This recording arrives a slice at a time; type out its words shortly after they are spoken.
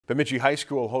Bemidji High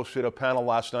School hosted a panel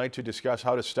last night to discuss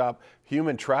how to stop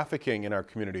human trafficking in our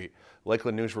community.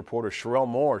 Lakeland News reporter Sherelle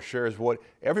Moore shares what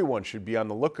everyone should be on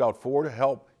the lookout for to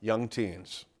help young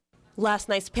teens. Last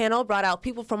night's panel brought out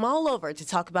people from all over to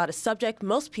talk about a subject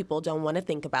most people don't want to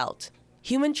think about: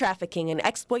 human trafficking and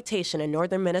exploitation in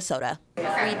northern Minnesota. We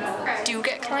do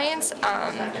get clients,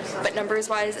 but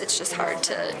numbers-wise, it's just hard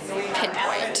to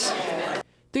pinpoint.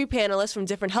 3 panelists from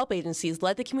different help agencies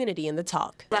led the community in the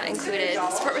talk. That included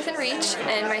Support Within Reach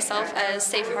and myself as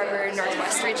Safe Harbor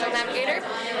Northwest Regional Navigator.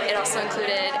 It also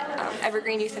included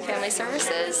Evergreen Youth and Family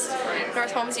Services,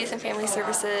 North Holmes Youth and Family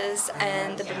Services,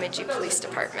 and the Bemidji Police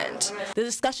Department. The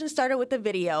discussion started with a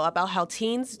video about how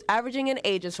teens averaging in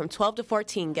ages from 12 to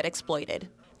 14 get exploited.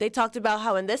 They talked about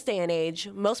how in this day and age,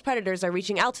 most predators are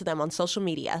reaching out to them on social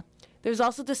media. There's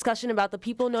also discussion about the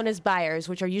people known as buyers,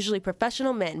 which are usually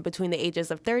professional men between the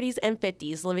ages of 30s and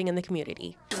 50s living in the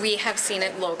community. We have seen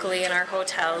it locally in our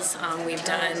hotels. We've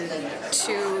done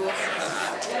 2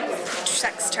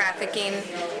 sex trafficking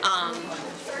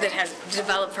that has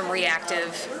developed from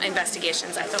reactive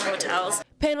investigations at the hotels.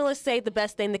 Panelists say the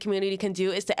best thing the community can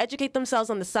do is to educate themselves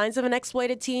on the signs of an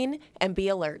exploited teen and be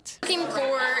alert. Looking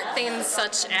for things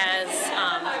such as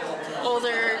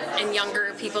older and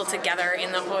younger people together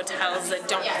in the hotels that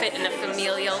don't fit in a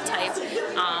familial type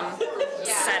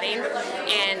setting,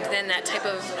 and then that type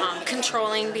of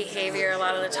controlling behavior a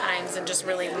lot of the times, and just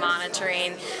really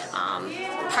monitoring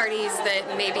parties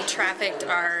that may be trafficked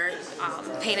are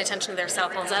paying attention to their cell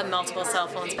phones, have multiple cell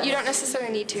phones. You don't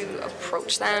necessarily need to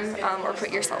approach them or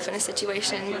put yourself in a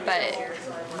situation, but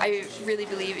I really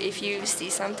believe if you see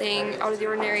something out of the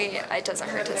ordinary, it doesn't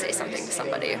hurt to say something to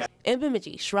somebody. In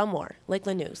Bemidji, Sherelle Moore,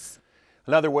 Lakeland News.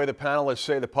 Another way the panelists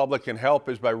say the public can help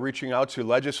is by reaching out to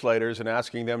legislators and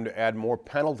asking them to add more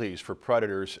penalties for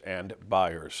predators and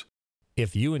buyers.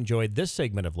 If you enjoyed this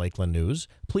segment of Lakeland News,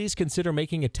 please consider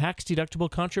making a tax-deductible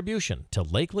contribution to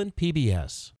Lakeland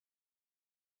PBS.